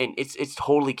it's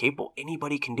totally capable.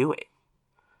 Anybody can do it.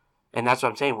 And that's what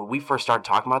I'm saying. When we first started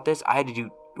talking about this, I had to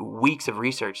do weeks of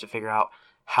research to figure out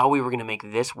how we were going to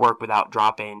make this work without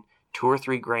dropping $2 or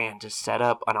 $3 grand to set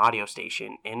up an audio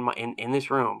station in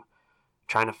this room,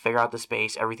 trying to figure out the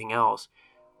space, everything else.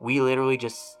 We literally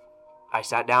I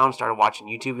sat down, started watching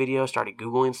YouTube videos, started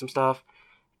Googling some stuff,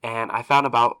 and I found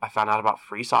out about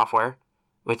free software.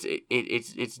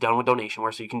 It's done with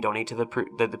donationware, so you can donate to the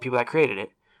people that created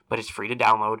it, but it's free to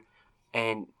download,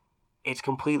 and it's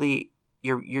completely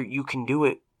you can do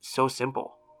it so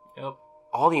simple. Yep.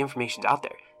 All the information's out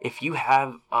there. If you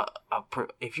have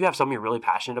if you have something you're really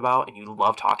passionate about and you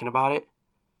love talking about it,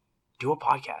 do a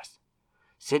podcast.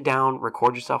 Sit down,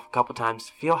 record yourself a couple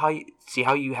times, how you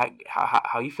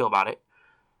feel about it,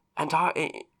 and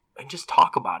just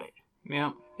talk about it.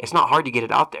 Yeah. It's not hard to get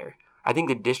it out there. I think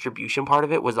the distribution part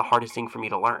of it was the hardest thing for me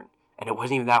to learn, and it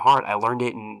wasn't even that hard. I learned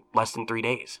it in less than 3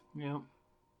 days. Yeah.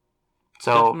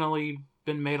 So definitely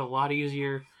been made a lot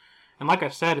easier. And like I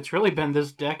said, it's really been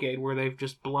this decade where they've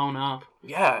just blown up.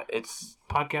 Yeah,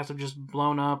 podcasts have just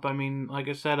blown up. I mean, like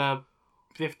I said,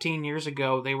 15 years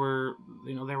ago, there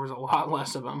was a lot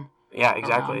less of them. Yeah,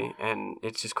 exactly. And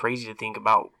it's just crazy to think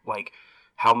about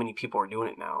how many people are doing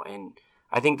it now. And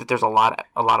I think that there's a lot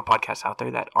of podcasts out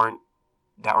there that aren't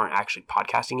actually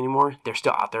podcasting anymore. They're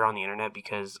still out there on the internet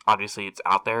because obviously it's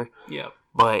out there. Yeah.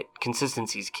 But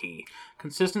consistency is key.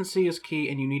 Consistency is key,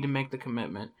 and you need to make the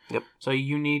commitment. Yep. So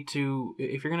you need to,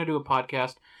 if you're going to do a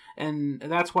podcast, and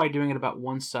that's why doing it about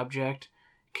one subject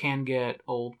can get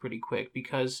old pretty quick,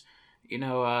 because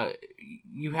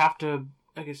you have to,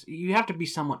 I guess, you have to be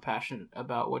somewhat passionate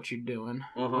about what you're doing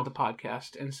with the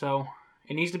podcast. And so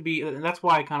it needs to be, and that's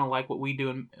why I kind of like what we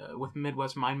do with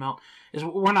Midwest Mind Melt, is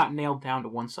we're not nailed down to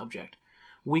one subject.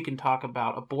 We can talk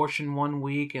about abortion one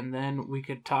week, and then we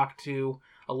could talk to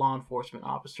a law enforcement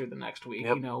officer the next week.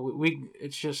 Yep.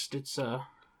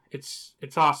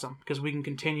 It's awesome because we can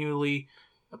continually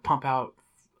pump out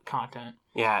content.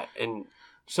 Yeah, and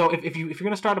so if you're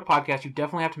going to start a podcast, you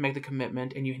definitely have to make the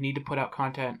commitment, and you need to put out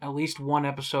content at least one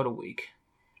episode a week.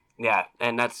 Yeah,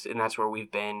 and that's where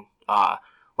we've been.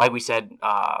 Like we said,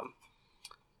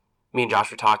 me and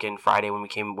Josh were talking Friday when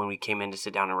we came in to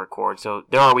sit down and record. So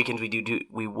there are weekends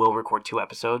we will record 2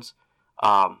 episodes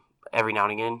every now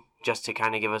and again, just to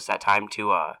kind of give us that time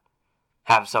to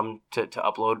have some to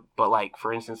upload. But like,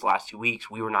 for instance, the last 2 weeks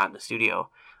we were not in the studio.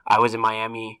 I was in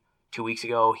Miami 2 weeks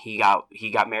ago. He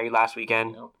got married last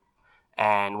weekend. Nope.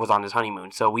 And was on his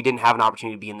honeymoon, so we didn't have an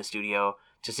opportunity to be in the studio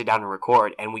to sit down and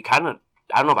record. And we kind of,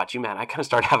 I don't know about you, man, I kind of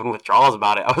started having withdrawals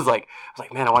about it. I was like,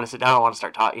 man, I want to sit down, I want to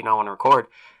start talking, I want to record.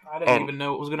 I didn't even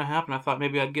know what was going to happen. I thought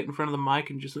maybe I'd get in front of the mic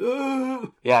and just,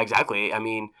 Yeah, exactly. I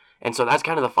mean, and so that's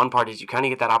kind of the fun part, is you kind of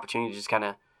get that opportunity to just kind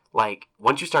of, like,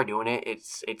 once you start doing it,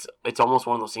 it's almost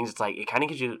one of those things. It's like, it kind of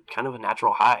gives you kind of a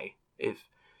natural high, if,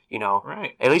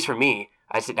 right. At least for me,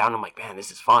 I sit down and I'm like, man,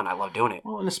 this is fun. I love doing it.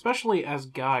 Well, and especially as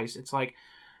guys, it's like,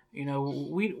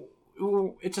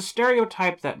 it's a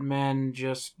stereotype that men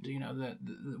just, that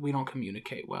we don't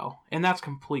communicate well. And that's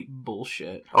complete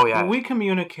bullshit. Oh, yeah. We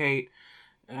communicate,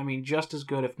 I mean, just as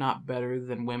good, if not better,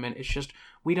 than women. It's just,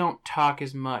 we don't talk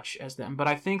as much as them. But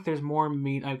I think there's more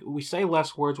we say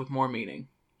less words with more meaning.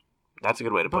 That's a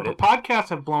good way to put it. But podcasts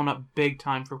have blown up big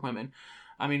time for women.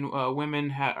 I mean,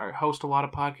 women host a lot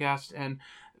of podcasts, and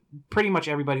pretty much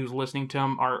everybody who's listening to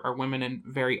them are women and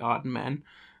very odd men.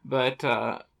 But,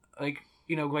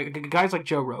 guys like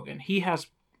Joe Rogan, he has,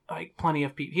 like, plenty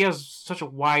of people. He has such a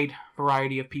wide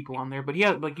variety of people on there. But he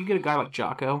has, like, you get a guy like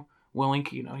Jocko Willink,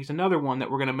 he's another one that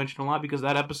we're going to mention a lot because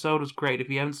that episode was great. If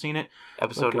you haven't seen it.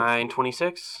 Episode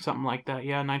 926? Something like that.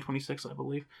 Yeah, 926, I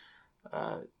believe.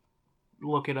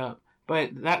 Look it up.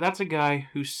 But that's a guy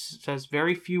who says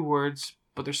very few words,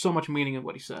 but there's so much meaning in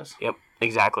what he says. Yep,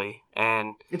 exactly.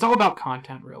 And it's all about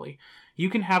content, really. You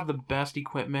can have the best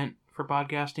equipment for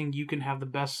podcasting. You can have the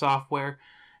best software,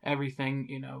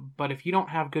 everything, but if you don't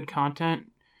have good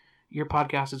content, your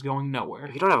podcast is going nowhere.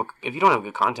 If you don't have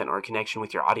good content or a connection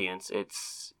with your audience,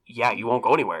 you won't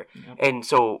go anywhere. Yep. And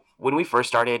so when we first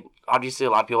started, obviously a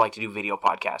lot of people like to do video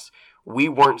podcasts. We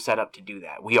weren't set up to do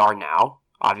that. We are now,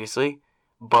 obviously,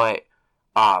 but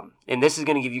and this is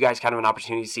going to give you guys kind of an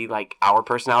opportunity to see, like, our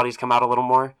personalities come out a little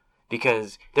more,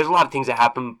 because there's a lot of things that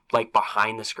happen, like,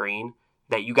 behind the screen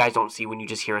that you guys don't see when you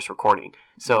just hear us recording.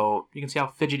 So you can see how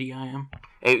fidgety I am.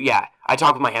 I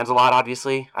talk with my hands a lot,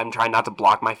 obviously. I'm trying not to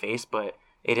block my face, but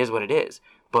it is what it is.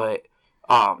 But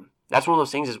that's one of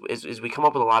those things is we come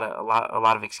up with a lot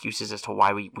of excuses as to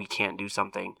why we can't do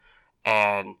something.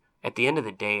 And at the end of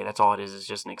the day, that's all it is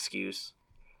just an excuse.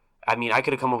 I mean, I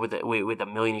could have come up with a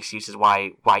million excuses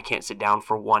why I can't sit down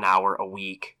for 1 hour a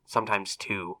week, sometimes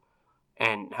 2,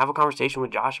 and have a conversation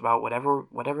with Josh about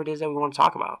whatever it is that we want to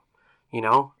talk about.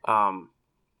 Do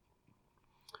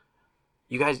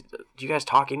you guys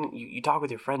talk you talk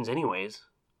with your friends anyways?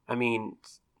 I mean,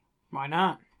 why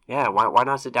not? Yeah, why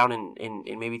not sit down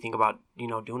and maybe think about,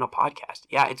 doing a podcast?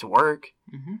 Yeah, it's work.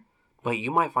 Mm-hmm. But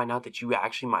you might find out that you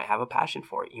actually might have a passion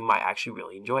for it. You might actually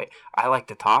really enjoy it. I like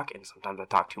to talk, and sometimes I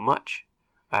talk too much.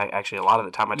 A lot of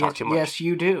the time I talk too much. Yes,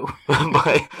 you do.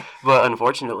 but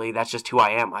unfortunately, that's just who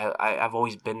I am. I've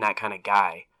always been that kind of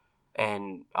guy.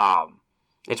 And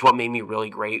it's what made me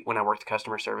really great when I worked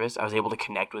customer service. I was able to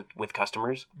connect with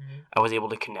customers. Mm-hmm. I was able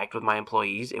to connect with my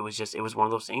employees. It was one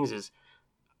of those things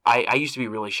I used to be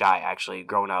really shy, actually,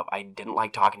 growing up. I didn't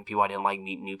like talking to people. I didn't like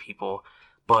meeting new people.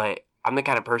 But I'm the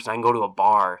kind of person I can go to a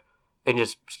bar and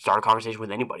just start a conversation with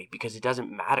anybody because it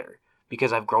doesn't matter,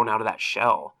 because I've grown out of that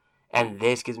shell. And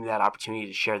this gives me that opportunity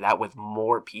to share that with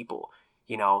more people.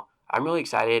 I'm really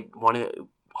excited.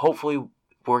 Hopefully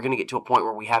we're going to get to a point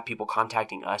where we have people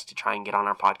contacting us to try and get on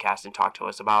our podcast and talk to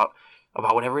us about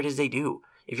whatever it is they do.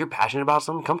 If you're passionate about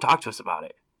something, come talk to us about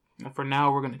it. And for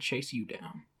now, we're going to chase you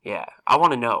down. Yeah, I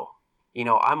want to know.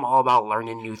 I'm all about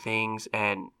learning new things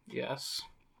and... Yes.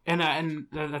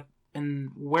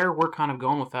 And where we're kind of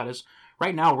going with that is,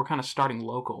 right now we're kind of starting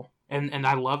local, and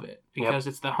I love it because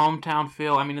It's the hometown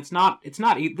feel. I mean, this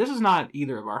is not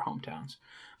either of our hometowns,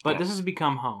 but this has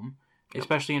become home,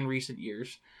 especially in recent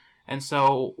years, and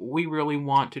so we really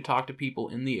want to talk to people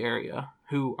in the area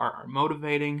who are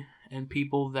motivating and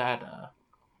people that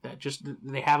that just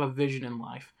they have a vision in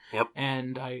life. Yep.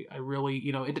 And I really,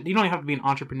 you don't even have to be an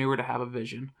entrepreneur to have a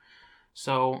vision.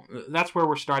 So that's where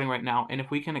we're starting right now. And if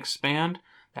we can expand,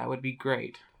 that would be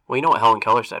great. Well, you know what Helen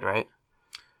Keller said, right?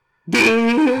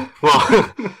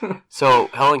 Well, so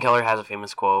Helen Keller has a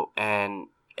famous quote, and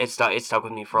it stuck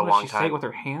with me for a long time. Did she say it with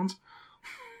her hands?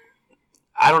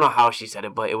 I don't know how she said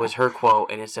it, but it was her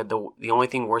quote, and it said the only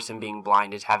thing worse than being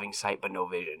blind is having sight but no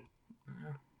vision.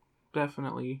 Yeah,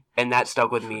 definitely. And that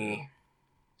stuck with me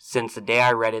since the day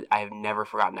I read it. I have never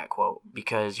forgotten that quote,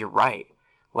 because you're right.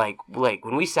 Like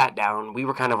when we sat down, we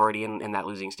were kind of already in that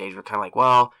losing stage. We're kind of like,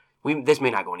 well, this may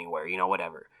not go anywhere,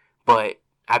 whatever. But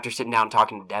after sitting down and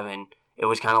talking to Devin, it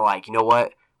was kind of like, you know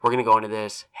what? We're going to go into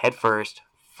this head first,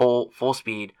 full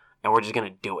speed, and we're just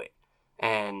going to do it.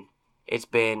 And it's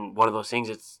been one of those things.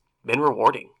 It's been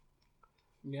rewarding.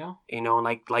 Yeah. And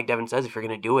like Devin says, if you're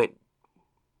going to do it,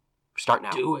 start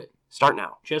now. Do it. Start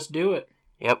now. Just do it.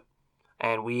 Yep.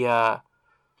 And we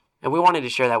wanted to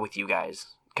share that with you guys.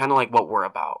 Kind of like what we're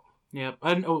about. Yep.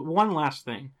 And one last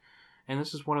thing, and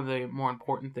this is one of the more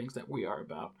important things that we are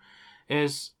about,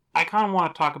 is I kind of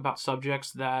want to talk about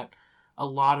subjects that a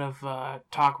lot of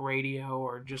talk radio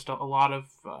or just a lot of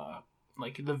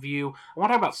like The View. I want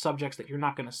to talk about subjects that you're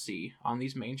not going to see on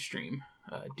these mainstream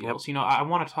deals. Yep. I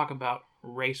want to talk about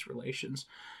race relations.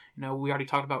 We already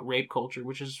talked about rape culture,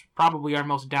 which is probably our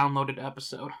most downloaded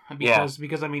episode because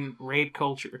rape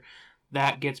culture,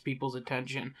 that gets people's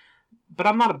attention. But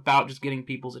I'm not about just getting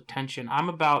people's attention. I'm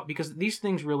about, because these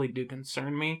things really do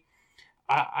concern me,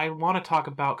 I want to talk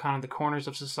about kind of the corners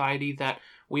of society that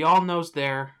we all know's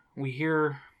there. We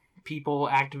hear people,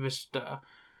 activists,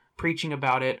 preaching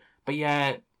about it, but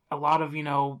yet a lot of,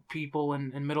 people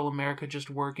in middle America just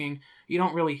working, you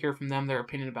don't really hear from them their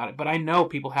opinion about it. But I know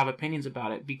people have opinions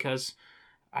about it because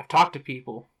I've talked to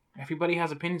people. Everybody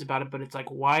has opinions about it, but it's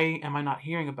like, why am I not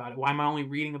hearing about it? Why am I only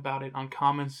reading about it on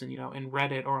comments and, in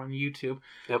Reddit or on YouTube?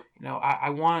 Yep. I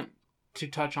want to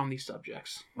touch on these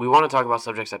subjects. We want to talk about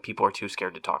subjects that people are too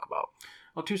scared to talk about.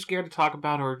 Well, too scared to talk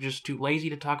about, or just too lazy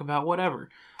to talk about, whatever.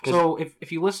 So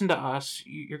if you listen to us,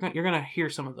 you're gonna hear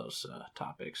some of those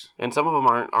topics. And some of them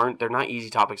they're not easy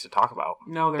topics to talk about.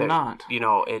 No, they're not.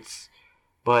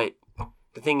 But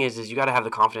the thing is you got to have the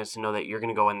confidence to know that you're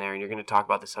gonna go in there and you're gonna talk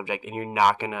about the subject, and you're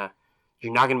not gonna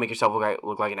make yourself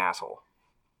look like an asshole.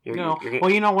 Well,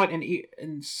 you know what?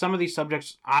 In some of these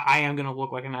subjects, I am gonna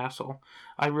look like an asshole.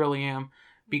 I really am.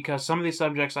 Because some of these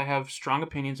subjects I have strong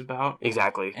opinions about.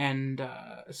 Exactly. And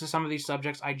so some of these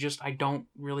subjects I don't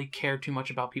really care too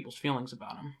much about people's feelings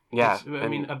about them. Yeah.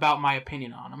 About my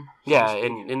opinion on them. So yeah,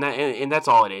 and that's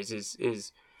all it is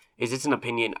it's an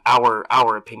opinion,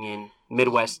 our opinion,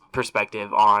 Midwest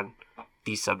perspective on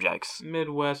these subjects.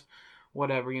 Midwest,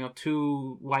 whatever,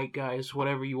 two white guys,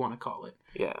 whatever you want to call it.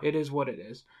 Yeah. It is what it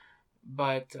is.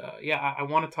 But, I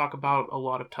want to talk about a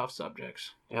lot of tough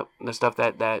subjects. Yep, the stuff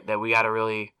that we got to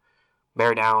really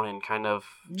bear down and kind of...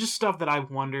 Just stuff that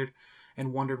I've wondered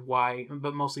why,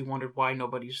 but mostly wondered why I'm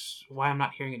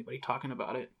not hearing anybody talking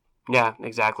about it. Yeah,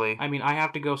 exactly. I mean, I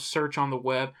have to go search on the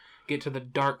web, get to the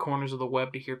dark corners of the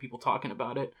web to hear people talking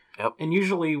about it. Yep. And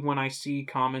usually when I see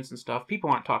comments and stuff,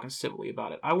 people aren't talking civilly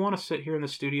about it. I want to sit here in the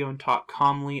studio and talk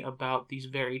calmly about these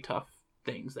very tough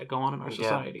things that go on in our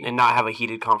society, and not have a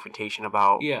heated confrontation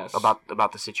about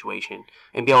the situation,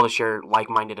 and be able to share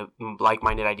like-minded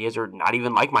ideas, or not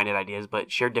even like-minded ideas,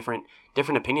 but share different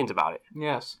opinions about it.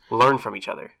 Yes, learn from each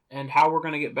other. And how we're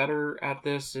going to get better at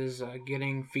this is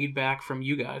getting feedback from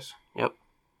you guys. Yep,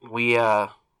 you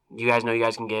guys know you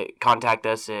guys can contact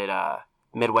us at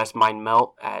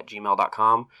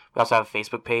midwestmindmelt@gmail.com. We also have a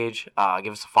Facebook page.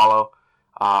 Give us a follow.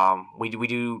 We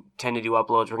do tend to do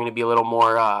uploads. We're going to be a little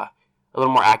more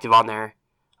active on there,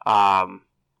 and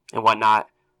whatnot.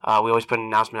 We always put an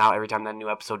announcement out every time that new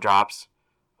episode drops.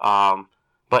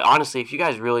 But honestly, if you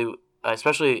guys really,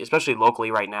 especially locally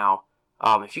right now,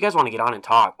 if you guys want to get on and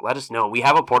talk, let us know. We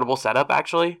have a portable setup,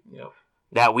 actually,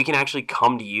 that we can actually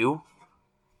come to you.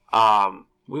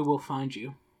 We will find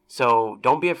you. So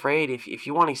don't be afraid. If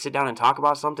you want to sit down and talk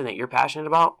about something that you're passionate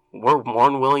about, we're more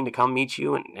than willing to come meet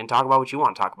you and talk about what you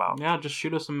want to talk about. Yeah, just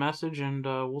shoot us a message and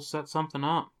we'll set something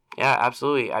up. Yeah,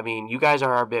 absolutely. I mean, you guys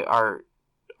are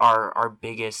our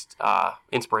biggest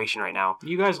inspiration right now.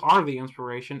 You guys are the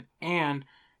inspiration, and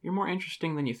you're more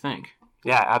interesting than you think.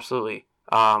 Yeah, absolutely.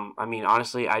 I mean,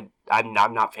 honestly, I'm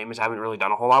not famous. I haven't really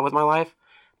done a whole lot with my life,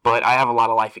 but I have a lot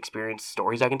of life experience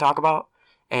stories I can talk about,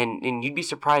 and you'd be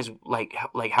surprised like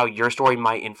how your story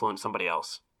might influence somebody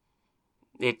else.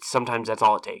 Sometimes that's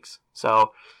all it takes.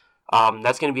 So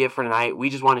that's gonna be it for tonight. We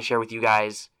just want to share with you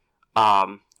guys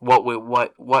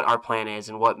what our plan is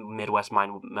and what Midwest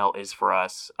Mind Melt is for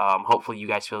us. Hopefully you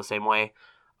guys feel the same way.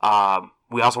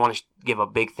 We also want to give a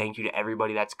big thank you to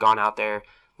everybody that's gone out there,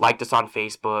 liked us on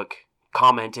Facebook,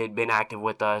 commented, been active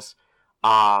with us.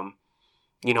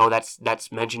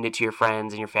 That's mentioned it to your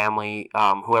friends and your family,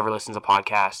 whoever listens to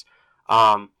podcasts.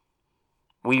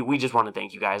 We just want to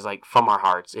thank you guys, like, from our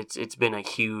hearts. It's been a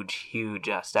huge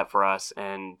step for us,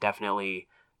 and definitely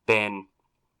been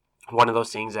one of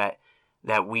those things that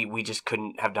we just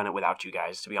couldn't have done it without you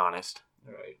guys, to be honest.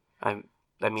 Right.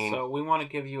 I mean, so we want to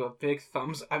give you a big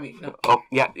thumbs. No. Oh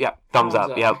yeah, thumbs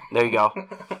up. Yep, there you go.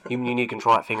 You need to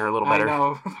control that finger a little better. I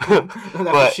know. That's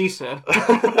what she said.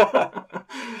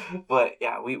 But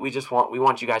yeah, we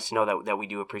want you guys to know that we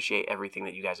do appreciate everything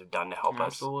that you guys have done to help us.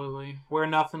 Absolutely, we're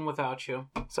nothing without you.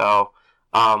 So,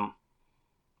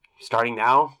 starting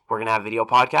now, we're gonna have video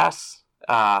podcasts.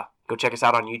 Go check us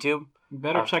out on YouTube. You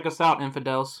better check us out,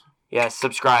 infidels. Yeah,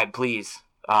 subscribe, please.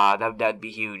 That'd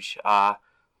be huge. That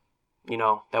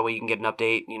way you can get an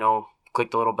update.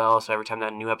 Click the little bell so every time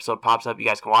that new episode pops up, you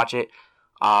guys can watch it.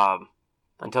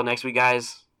 Until next week,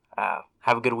 guys,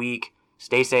 have a good week.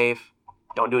 Stay safe.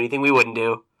 Don't do anything we wouldn't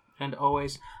do. And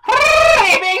always,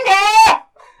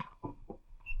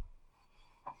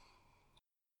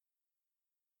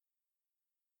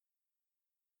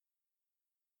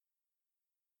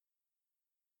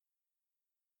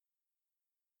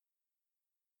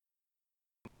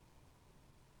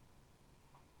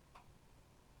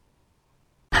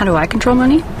 How do I control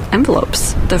money?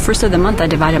 Envelopes. The first of the month I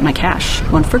divide up my cash.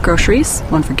 One for groceries,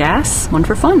 one for gas, one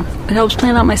for fun. It helps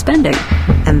plan out my spending.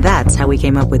 And that's how we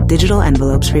came up with digital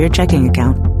envelopes for your checking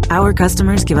account. Our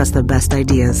customers give us the best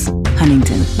ideas.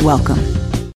 Huntington, welcome.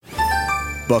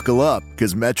 Buckle up,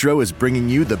 because Metro is bringing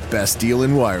you the best deal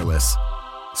in wireless.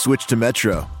 Switch to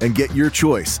Metro and get your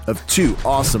choice of 2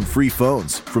 awesome free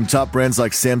phones from top brands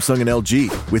like Samsung and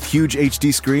LG with huge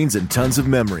HD screens and tons of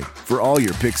memory for all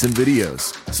your pics and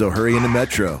videos. So hurry into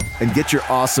Metro and get your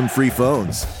awesome free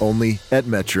phones only at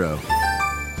Metro.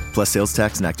 Plus sales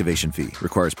tax and activation fee.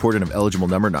 Requires port-in of eligible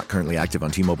number not currently active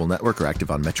on T-Mobile network or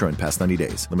active on Metro in past 90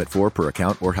 days. Limit 4 per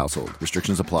account or household.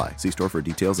 Restrictions apply. See store for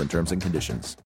details and terms and conditions.